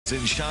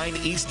in Shine,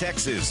 East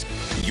Texas.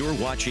 You're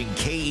watching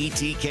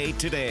KETK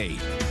Today.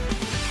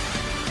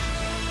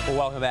 Well,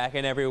 welcome back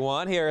in,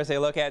 everyone. Here is a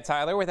look at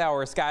Tyler with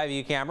our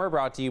Skyview camera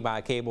brought to you by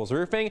Cables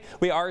Roofing.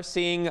 We are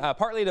seeing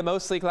partly to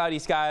mostly cloudy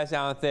skies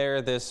out there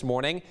this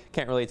morning.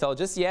 Can't really tell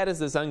just yet as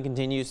the sun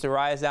continues to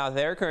rise out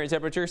there. Current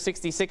temperature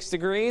 66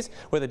 degrees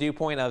with a dew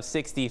point of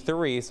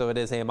 63, so it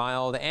is a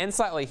mild and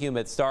slightly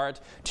humid start.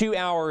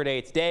 2-hour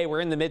day today.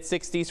 We're in the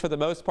mid-60s for the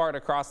most part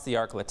across the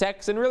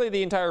Arklatex and really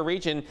the entire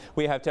region.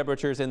 We have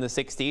temperatures in the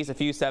 60s, a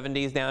few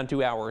 70s down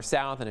 2 hours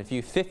south and a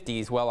few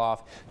 50s well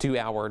off 2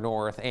 hour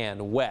north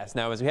and west.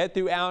 Now, as we head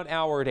throughout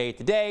our day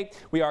today,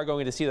 we are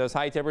going to see those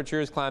high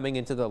temperatures climbing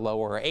into the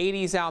lower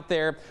 80s out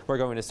there. We're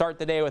going to start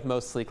the day with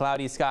mostly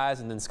cloudy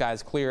skies and then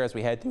skies clear as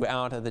we head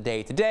throughout the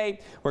day today.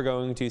 We're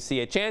going to see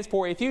a chance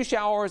for a few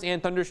showers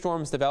and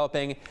thunderstorms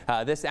developing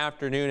this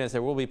afternoon as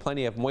there will be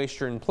plenty of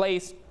moisture in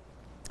place,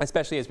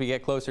 especially as we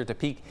get closer to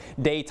peak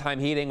daytime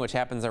heating, which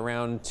happens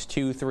around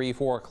 2, 3,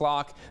 4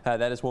 o'clock.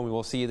 That is when we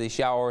will see the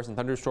showers and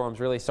thunderstorms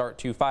really start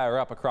to fire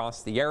up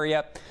across the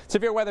area.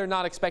 Severe weather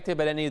not expected,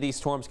 but any of these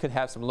storms could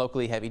have some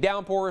locally heavy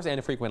downpours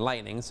and frequent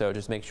lightning, so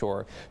just make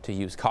sure to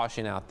use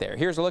caution out there.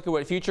 Here's a look at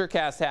what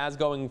Futurecast has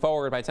going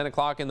forward by 10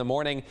 o'clock in the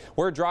morning.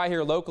 We're dry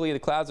here locally. The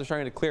clouds are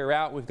starting to clear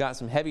out. We've got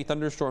some heavy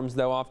thunderstorms,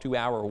 though, off to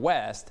our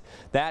west.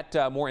 That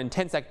more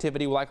intense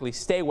activity will likely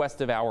stay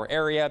west of our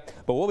area,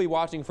 but we'll be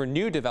watching for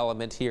new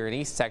development here in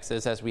East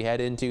Texas as we head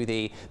into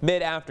the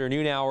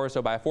mid-afternoon hours.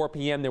 So by 4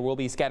 p.m. there will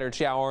be scattered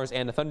showers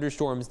and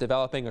thunderstorms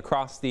developing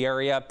across the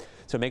area.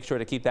 So make sure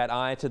to keep that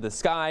eye to the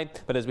sky.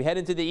 But as we head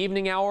into the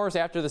evening hours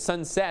after the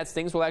sun sets,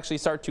 things will actually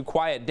start to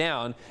quiet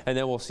down, and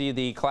then we'll see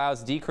the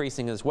clouds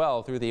decreasing as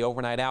well through the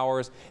overnight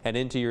hours and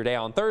into your day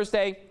on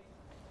Thursday.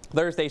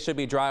 Thursday should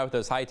be dry with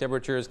those high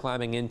temperatures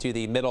climbing into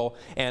the middle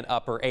and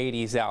upper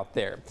 80s out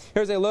there.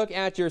 Here's a look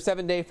at your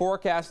 7-day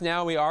forecast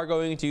now. We are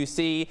going to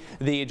see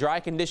the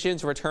dry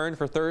conditions return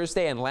for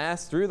Thursday and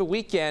last through the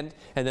weekend.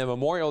 And then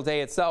Memorial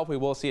Day itself, we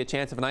will see a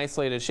chance of an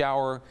isolated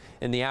shower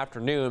in the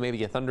afternoon,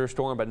 maybe a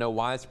thunderstorm, but no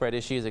widespread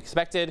issues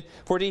expected.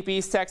 For deep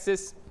East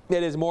Texas,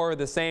 it is more of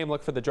the same.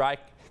 Look for the dry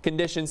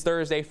conditions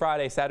Thursday,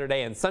 Friday,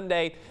 Saturday, and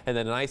Sunday. And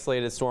then an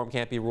isolated storm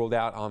can't be ruled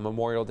out on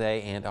Memorial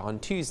Day and on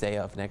Tuesday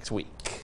of next week.